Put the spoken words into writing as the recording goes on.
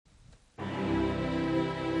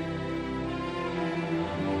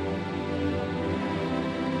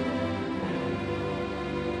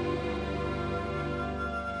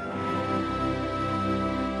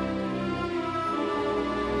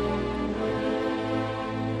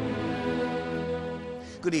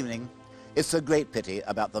Good evening. It's a great pity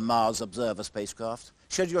about the Mars Observer spacecraft,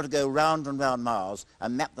 scheduled to go round and round Mars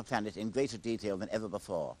and map the planet in greater detail than ever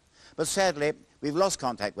before. But sadly, we've lost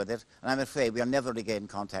contact with it, and I'm afraid we'll never regain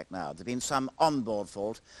contact now. There's been some onboard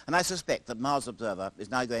fault, and I suspect that Mars Observer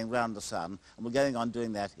is now going round the Sun, and we're going on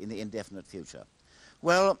doing that in the indefinite future.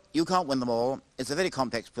 Well, you can't win them all. It's a very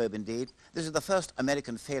complex probe indeed. This is the first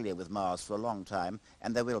American failure with Mars for a long time,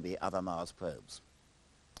 and there will be other Mars probes.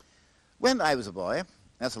 When I was a boy,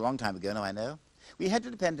 that's a long time ago now I know, we had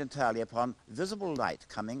to depend entirely upon visible light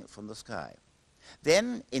coming from the sky.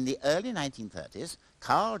 Then, in the early 1930s,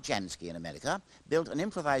 Carl Jansky in America built an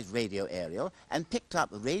improvised radio aerial and picked up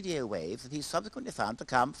radio waves that he subsequently found to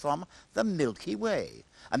come from the Milky Way.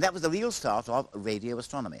 And that was the real start of radio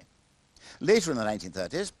astronomy. Later in the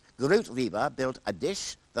 1930s, Groot Reber built a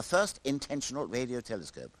dish, the first intentional radio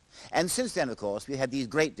telescope. And since then, of course, we had these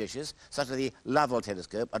great dishes, such as the Lovell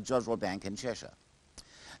Telescope at Jodrell Bank in Cheshire.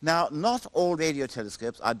 Now, not all radio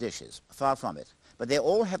telescopes are dishes, far from it, but they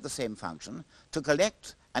all have the same function, to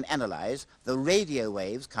collect and analyze the radio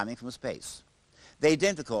waves coming from space. They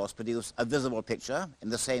don't, of course, produce a visible picture in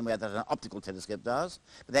the same way that an optical telescope does,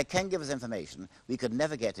 but they can give us information we could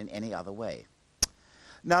never get in any other way.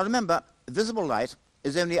 Now, remember, visible light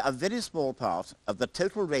is only a very small part of the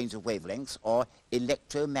total range of wavelengths or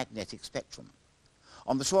electromagnetic spectrum.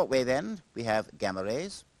 On the short wave end, we have gamma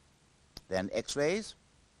rays, then X-rays,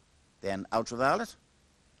 then ultraviolet,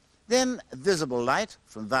 then visible light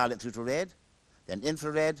from violet through to red, then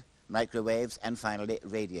infrared, microwaves, and finally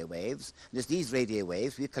radio waves. And it's these radio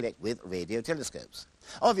waves we collect with radio telescopes.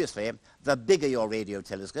 Obviously, the bigger your radio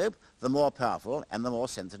telescope, the more powerful and the more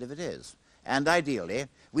sensitive it is. And ideally,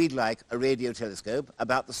 we'd like a radio telescope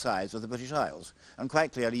about the size of the British Isles. And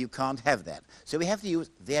quite clearly, you can't have that. So we have to use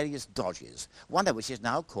various dodges, one of which is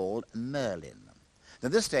now called Merlin.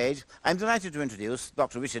 At this stage, I'm delighted to introduce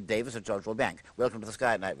Dr. Richard Davis at Jodrell Bank. Welcome to the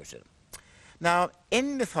Sky at Night, Richard. Now,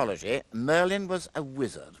 in mythology, Merlin was a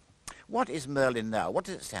wizard. What is Merlin now? What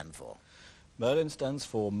does it stand for? Merlin stands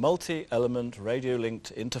for Multi-Element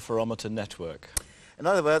Radio-Linked Interferometer Network. In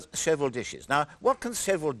other words, several dishes. Now, what can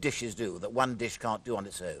several dishes do that one dish can't do on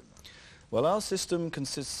its own? Well, our system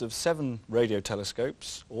consists of 7 radio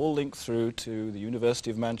telescopes, all linked through to the University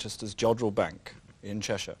of Manchester's Jodrell Bank in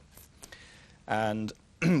Cheshire. And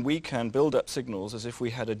we can build up signals as if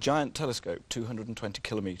we had a giant telescope 220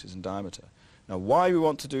 kilometers in diameter. Now, why we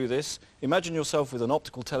want to do this, imagine yourself with an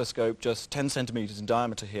optical telescope just 10 centimeters in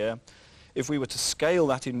diameter here. If we were to scale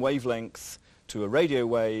that in wavelength to a radio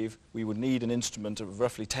wave, we would need an instrument of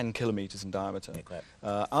roughly 10 kilometers in diameter.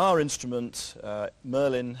 Our instrument,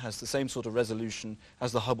 Merlin, has the same sort of resolution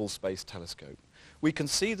as the Hubble Space Telescope. We can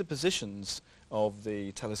see the positions of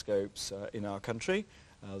the telescopes in our country,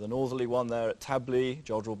 the northerly one there at Tabley,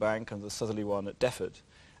 Jodrell Bank, and the southerly one at Defford.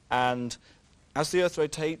 And as the Earth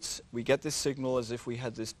rotates, we get this signal as if we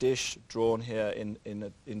had this dish drawn here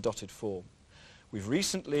in dotted form. We've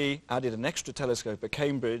recently added an extra telescope at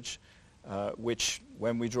Cambridge, which,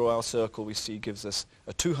 when we draw our circle, we see gives us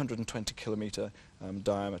a 220 kilometer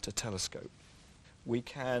diameter telescope. We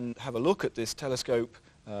can have a look at this telescope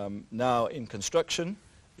now in construction.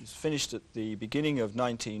 It was finished at the beginning of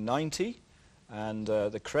 1990, and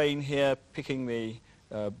the crane here picking the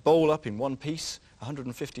bowl up in one piece,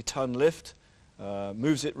 150-ton lift,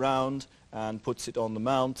 moves it round and puts it on the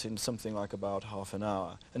mount in something like about half an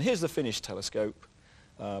hour. And here's the finished telescope.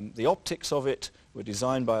 The optics of it were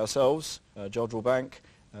designed by ourselves, Jodrell Bank.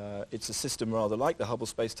 It's a system rather like the Hubble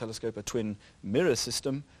Space Telescope, a twin mirror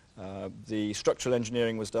system. The structural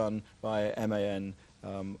engineering was done by MAN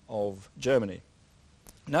of Germany.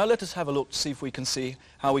 Now let us have a look to see if we can see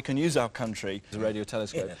how we can use our country as a radio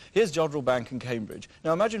telescope. Yeah. Here's Jodrell Bank in Cambridge.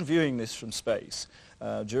 Now imagine viewing this from space.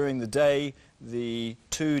 During the day, the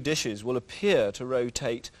 2 dishes will appear to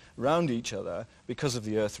rotate round each other because of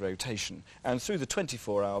the Earth rotation. And through the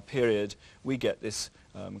 24-hour period, we get this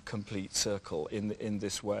complete circle in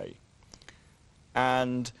this way.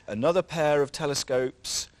 And another pair of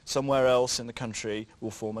telescopes somewhere else in the country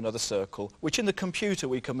will form another circle, which in the computer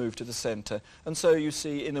we can move to the center. And so you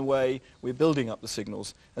see, in a way, we're building up the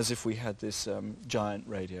signals as if we had this giant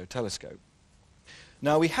radio telescope.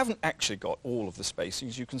 Now, we haven't actually got all of the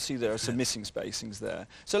spacings. You can see there are some missing spacings there.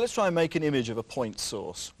 So let's try and make an image of a point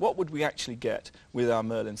source. What would we actually get with our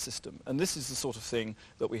Merlin system? And this is the sort of thing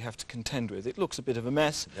that we have to contend with. It looks a bit of a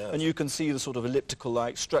mess, and you can see the sort of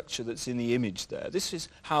elliptical-like structure that's in the image there. This is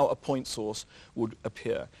how a point source would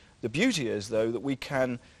appear. The beauty is, though, that we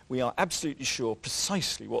can we are absolutely sure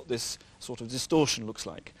precisely what this sort of distortion looks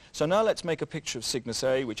like. So now let's make a picture of Cygnus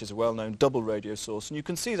A, which is a well-known double radio source, and you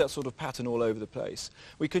can see that sort of pattern all over the place.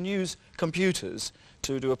 We can use computers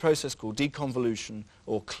to do a process called deconvolution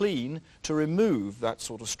or clean to remove that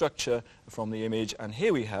sort of structure from the image, and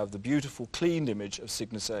here we have the beautiful cleaned image of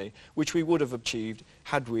Cygnus A, which we would have achieved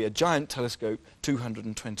had we a giant telescope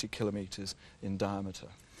 220 kilometers in diameter.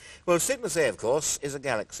 Well, Cygnus A, of course, is a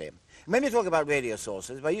galaxy. When we talk about radio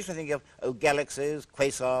sources, we're usually thinking of galaxies,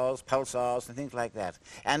 quasars, pulsars, and things like that.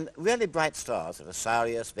 And really bright stars, such as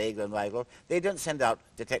Sirius, Vega, and Rigel, they don't send out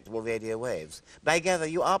detectable radio waves. But I gather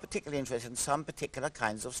you are particularly interested in some particular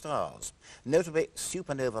kinds of stars, notably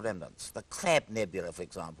supernova remnants. The Crab Nebula, for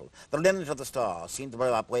example. The remnant of the star seemed to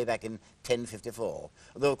blow up way back in 1054,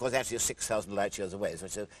 although, of course, actually 6,000 light years away, so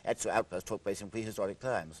its actual outburst took place in prehistoric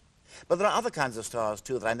times. But there are other kinds of stars,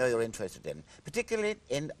 too, that I know you're interested in, particularly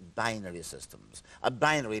in binary systems. A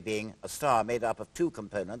binary being a star made up of two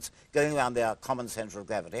components going around their common center of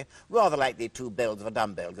gravity, rather like the two bells of a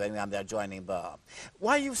dumbbell going around their adjoining bar.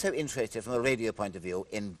 Why are you so interested from a radio point of view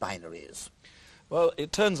in binaries? Well,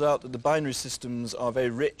 it turns out that the binary systems are very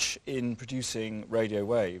rich in producing radio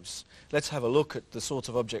waves. Let's have a look at the sort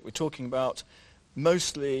of object we're talking about.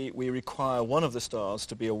 Mostly, we require one of the stars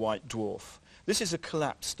to be a white dwarf. This is a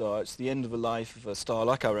collapsed star. It's the end of the life of a star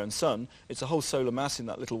like our own sun. It's a whole solar mass in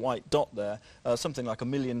that little white dot there, something like 1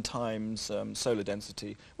 million times solar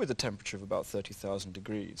density with a temperature of about 30,000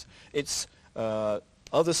 degrees. Its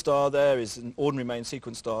other star there is an ordinary main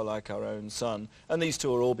sequence star like our own sun, and these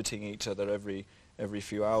two are orbiting each other every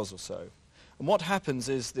few hours or so. And what happens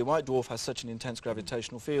is the white dwarf has such an intense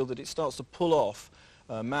gravitational field that it starts to pull off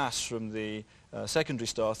mass from the secondary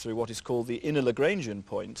star through what is called the inner Lagrangian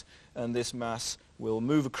point, and this mass will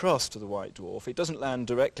move across to the white dwarf. It doesn't land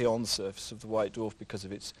directly on the surface of the white dwarf because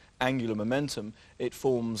of its angular momentum. It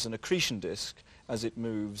forms an accretion disk as it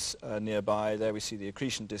moves nearby. There we see the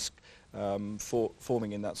accretion disk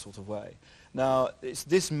forming in that sort of way. Now, it's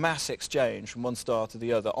this mass exchange from one star to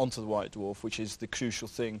the other onto the white dwarf which is the crucial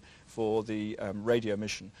thing for the radio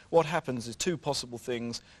mission. What happens is two possible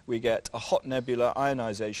things. We get a hot nebula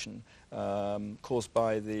ionization caused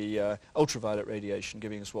by the ultraviolet radiation,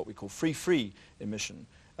 giving us what we call free emission.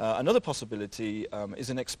 Another possibility is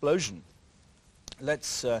an explosion.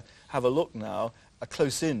 Let's have a look now, a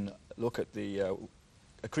close-in look at the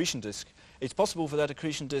accretion disk. It's possible for that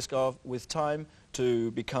accretion disk with time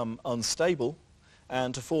to become unstable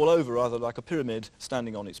and to fall over rather like a pyramid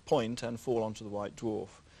standing on its point and fall onto the white dwarf.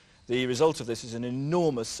 The result of this is an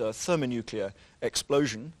enormous thermonuclear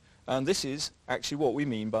explosion, and this is actually what we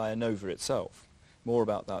mean by a nova itself. More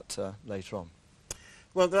about that later on.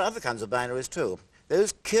 Well, there are other kinds of binaries too.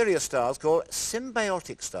 Those curious stars called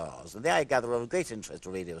symbiotic stars, and they, I gather, are of great interest to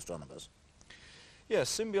radio astronomers. Yes,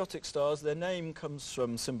 symbiotic stars, their name comes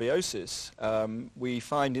from symbiosis. We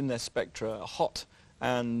find in their spectra a hot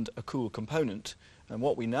and a cool component, and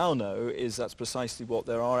what we now know is that's precisely what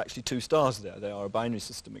there are actually two stars there. They are a binary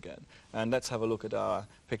system again. And let's have a look at our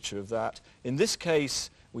picture of that. In this case,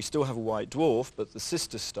 we still have a white dwarf, but the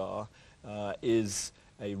sister star is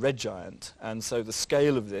a red giant, and so the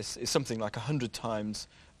scale of this is something like 100 times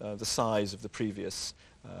the size of the previous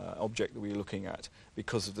object that we were looking at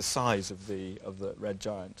because of the size of the red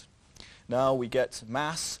giant. Now we get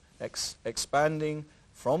mass expanding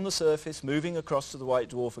from the surface, moving across to the white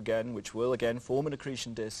dwarf again, which will again form an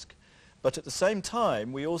accretion disk. But at the same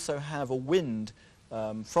time, we also have a wind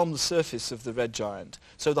from the surface of the red giant.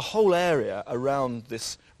 So the whole area around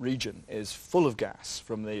this region is full of gas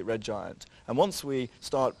from the red giant. And once we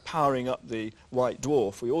start powering up the white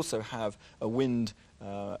dwarf, we also have a wind,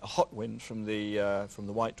 a hot wind from the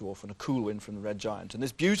white dwarf and a cool wind from the red giant. And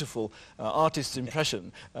this beautiful artist's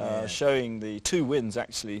impression showing the two winds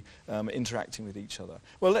actually interacting with each other.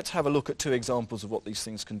 Well, let's have a look at two examples of what these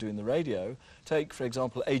things can do in the radio. Take, for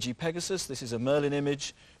example, AG Pegasus. This is a Merlin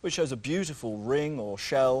image which shows a beautiful ring or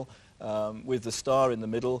shell with the star in the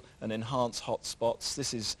middle and enhanced hot spots.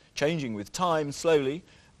 This is changing with time slowly.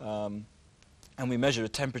 And we measure a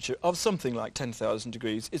temperature of something like 10,000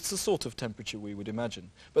 degrees. It's the sort of temperature we would imagine.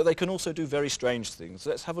 But they can also do very strange things.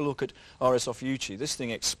 Let's have a look at RS Ophiuchi. This thing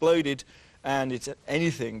exploded, and it's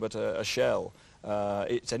anything but a shell.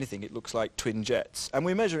 It's anything, it looks like twin jets. And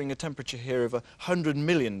we're measuring a temperature here of 100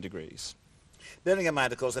 million degrees. Bearing in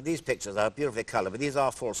mind, of course, that these pictures are beautifully coloured, but these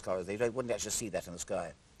are false colours. They wouldn't actually see that in the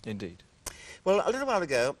sky. Indeed. Well, a little while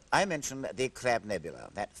ago, I mentioned the Crab Nebula,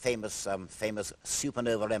 that famous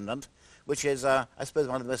supernova remnant, which is, I suppose,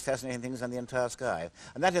 one of the most fascinating things in the entire sky.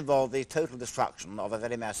 And that involved the total destruction of a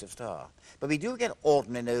very massive star. But we do get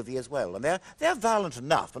ordinary novae as well, and they're violent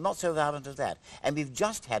enough, but not so violent as that. And we've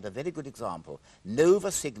just had a very good example, Nova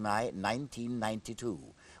Cygni 1992.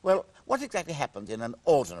 Well, what exactly happens in an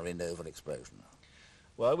ordinary nova explosion?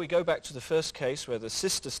 Well, we go back to the first case where the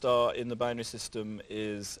sister star in the binary system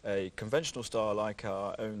is a conventional star like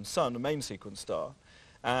our own sun, a main sequence star.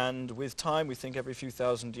 And with time, we think every few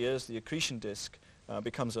thousand years, the accretion disk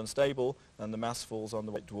becomes unstable and the mass falls on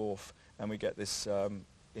the white dwarf, and we get this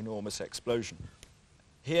enormous explosion.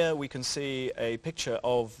 Here we can see a picture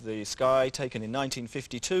of the sky taken in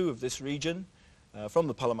 1952 of this region from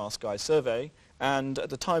the Palomar Sky Survey. And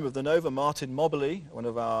at the time of the nova, Martin Moberly, one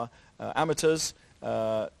of our amateurs,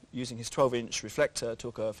 using his 12-inch reflector,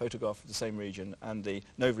 took a photograph of the same region, and the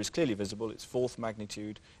nova is clearly visible. It's 4th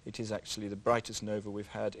magnitude. It is actually the brightest nova we've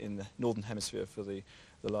had in the northern hemisphere for the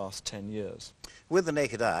last 10 years. With the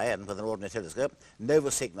naked eye and with an ordinary telescope, Nova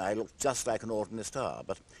Cygni looked just like an ordinary star,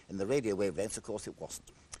 but in the radio wavelengths, of course, it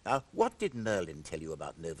wasn't. Now, what did Merlin tell you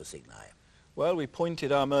about Nova Cygni? Well, we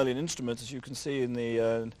pointed our Merlin instrument, as you can see in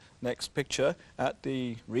the next picture, at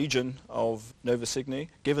the region of Nova Cygni,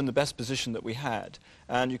 given the best position that we had.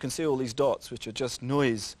 And you can see all these dots, which are just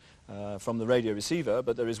noise from the radio receiver,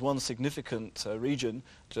 but there is one significant region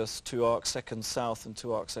just 2 arcseconds south and 2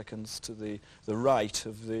 arcseconds to the right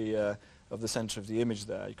of the center of the image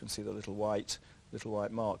there. You can see the little white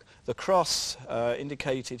mark. The cross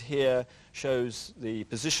indicated here shows the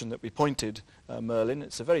position that we pointed Merlin.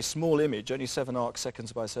 It's a very small image, only 7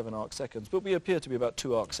 arcseconds by 7 arcseconds, but we appear to be about 2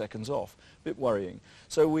 arcseconds off. A bit worrying.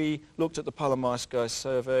 So we looked at the Palomar Sky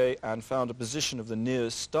Survey and found a position of the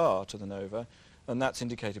nearest star to the nova, and that's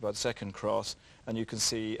indicated by the second cross, and you can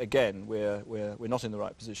see again we're not in the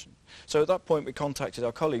right position. So at that point we contacted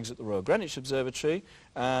our colleagues at the Royal Greenwich Observatory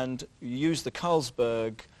and used the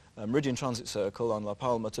Carlsberg meridian transit circle on La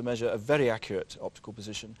Palma to measure a very accurate optical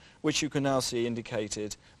position, which you can now see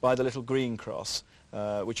indicated by the little green cross,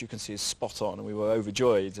 which you can see is spot on, and we were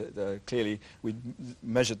overjoyed. Clearly we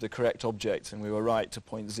measured the correct object and we were right to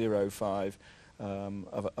 0.05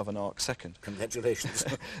 of an arc second. Congratulations.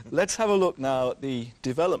 Let's have a look now at the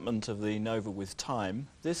development of the nova with time.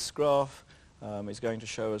 This graph is going to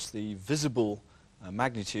show us the visible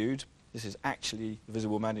magnitude. This is actually the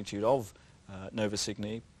visible magnitude of Nova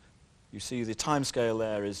Cygni. You see the time scale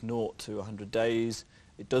there is 0 to 100 days.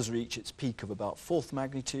 It does reach its peak of about 4th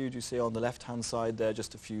magnitude. You see on the left-hand side there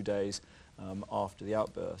just a few days after the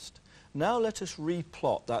outburst. Now let us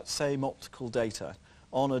replot that same optical data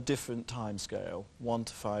on a different time scale, 1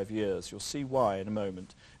 to 5 years. You'll see why in a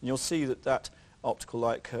moment. And you'll see that that optical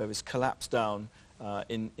light curve is collapsed down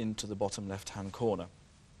into the bottom left-hand corner.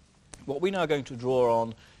 What we're now going to draw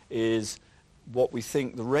on is what we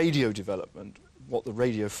think the radio development, what the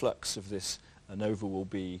radio flux of this nova will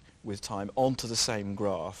be with time onto the same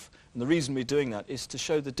graph. And the reason we're doing that is to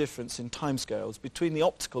show the difference in timescales between the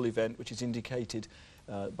optical event, which is indicated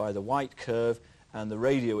by the white curve, and the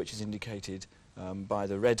radio, which is indicated by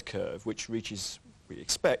the red curve, which reaches, we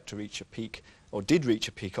expect to reach a peak, or did reach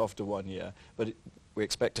a peak after 1 year, but we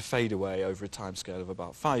expect to fade away over a timescale of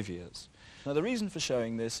about 5 years. Now the reason for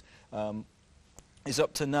showing this is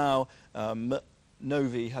up to now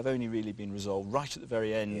novae have only really been resolved right at the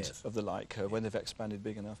very end of the light curve when they've expanded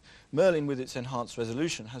big enough. Merlin, with its enhanced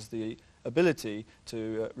resolution, has the ability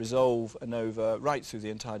to resolve a nova right through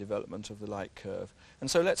the entire development of the light curve.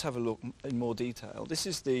 And so let's have a look in more detail. This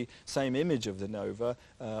is the same image of the nova,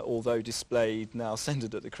 although displayed now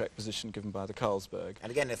centered at the correct position given by the Carlsberg.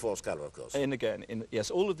 And again in false color, of course. And again,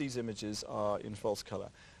 yes, all of these images are in false color.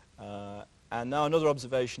 And now another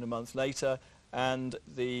observation a month later, and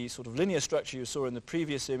the sort of linear structure you saw in the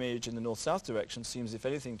previous image in the north-south direction seems, if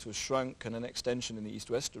anything, to have shrunk, and an extension in the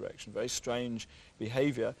east-west direction. Very strange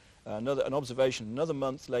behavior. An observation another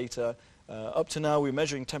month later. Up to now we're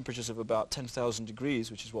measuring temperatures of about 10,000 degrees,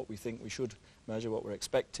 which is what we think we should measure, what we're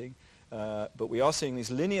expecting. But we are seeing this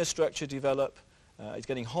linear structure develop. It's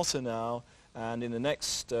getting hotter now, and in the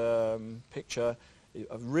next picture,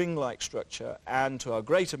 a ring-like structure, and to our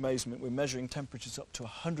great amazement we're measuring temperatures up to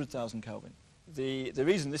 100,000 Kelvin. The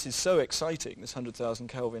reason this is so exciting, this 100,000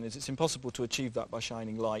 Kelvin, is it's impossible to achieve that by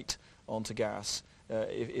shining light onto gas.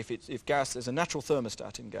 If gas, there's a natural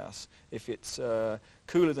thermostat in gas. If it's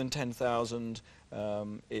cooler than 10,000,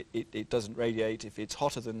 it doesn't radiate. If it's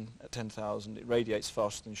hotter than 10,000, it radiates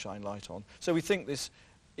faster than you shine light on. So we think this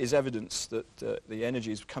is evidence that the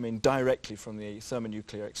energy is coming directly from the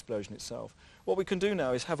thermonuclear explosion itself. What we can do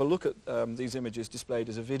now is have a look at these images displayed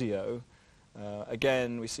as a video.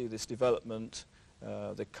 Again, we see this development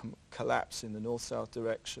the collapse in the north-south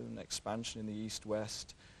direction, expansion in the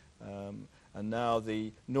east-west, and now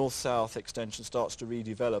the north-south extension starts to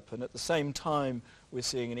redevelop, and at the same time we're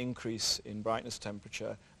seeing an increase in brightness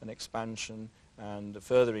temperature, an expansion and a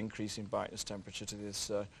further increase in brightness temperature to this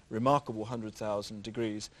remarkable 100,000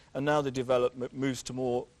 degrees. And now the development moves to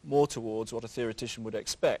more towards what a theoretician would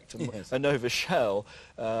expect. Yes. A nova shell,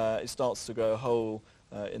 it starts to grow a hole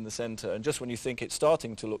in the center, and just when you think it's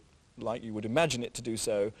starting to look like you would imagine it to do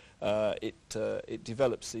so, it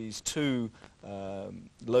develops these two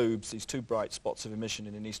lobes, these two bright spots of emission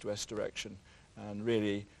in an east-west direction. And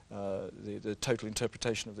really, the total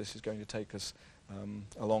interpretation of this is going to take us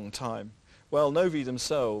a long time. Well, novae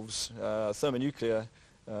themselves, thermonuclear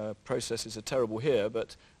processes are terrible here,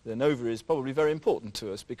 but the nova is probably very important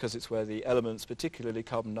to us because it's where the elements, particularly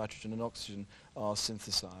carbon, nitrogen and oxygen, are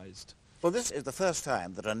synthesized. Well, this is the first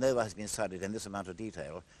time that a nova has been studied in this amount of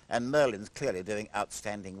detail, and Merlin's clearly doing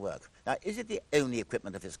outstanding work. Now, is it the only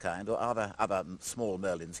equipment of its kind, or are there other small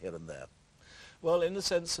Merlins here and there? Well, in the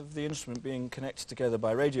sense of the instrument being connected together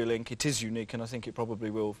by radio link, it is unique, and I think it probably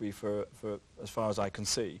will be for as far as I can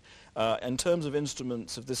see. In terms of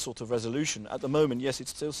instruments of this sort of resolution, at the moment, yes,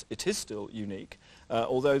 it is still unique,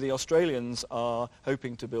 although the Australians are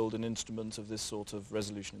hoping to build an instrument of this sort of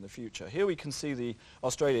resolution in the future. Here we can see the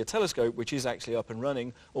Australia telescope, which is actually up and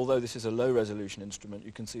running. Although this is a low-resolution instrument,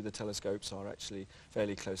 you can see the telescopes are actually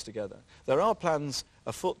fairly close together. There are plans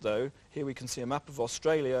afoot, though. Here we can see a map of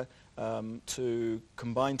Australia to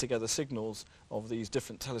combine together signals of these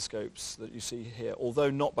different telescopes that you see here, although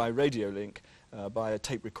not by radio link, by a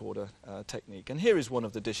tape recorder technique. And here is one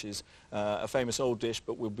of the dishes, a famous old dish,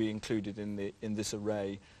 but will be included in this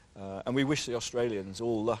array. And we wish the Australians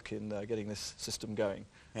all luck in getting this system going.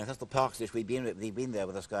 Yeah, that's the Parkes dish. We've been there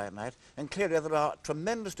with us Sky at Night, and clearly there are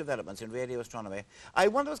tremendous developments in radio astronomy. I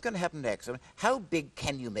wonder what's going to happen next. I mean, how big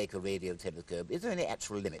can you make a radio telescope? Is there any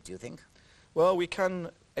actual limit, do you think? Well, we can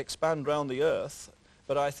expand round the Earth,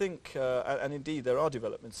 but I think, and indeed there are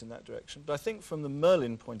developments in that direction, but I think from the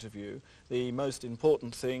Merlin point of view, the most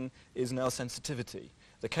important thing is now sensitivity.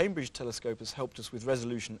 The Cambridge telescope has helped us with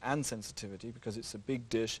resolution and sensitivity because it's a big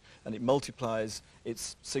dish and it multiplies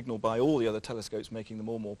its signal by all the other telescopes, making them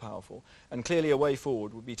all more powerful. And clearly a way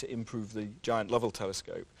forward would be to improve the giant Lovell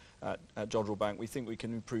telescope at Jodrell Bank. We think we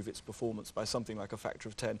can improve its performance by something like a factor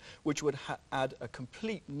of 10, which would add a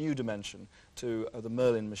complete new dimension to the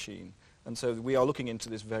Merlin machine. And so we are looking into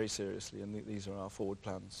this very seriously, and these are our forward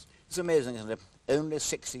plans. It's amazing, isn't it? Only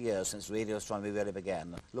 60 years since radio astronomy really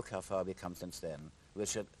began. Look how far we've come since then.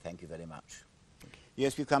 Richard, thank you very much.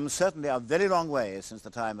 Yes, we've come certainly a very long way since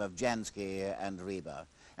the time of Jansky and Rieber.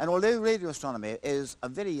 And although radio astronomy is a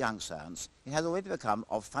very young science, it has already become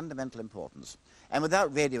of fundamental importance. And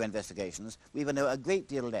without radio investigations, we will know a great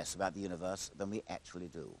deal less about the universe than we actually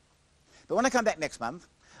do. But when I come back next month,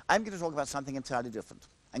 I'm going to talk about something entirely different.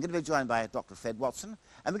 I'm going to be joined by Dr. Fred Watson,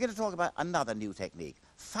 and we're going to talk about another new technique,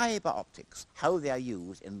 fiber optics, how they are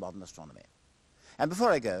used in modern astronomy. And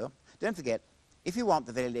before I go, don't forget, if you want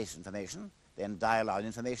the very latest information, then dial our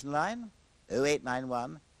information line,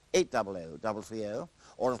 0891 800 330,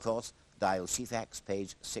 or of course, dial CFAX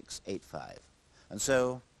page 685. And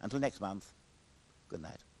so, until next month, good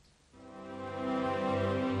night.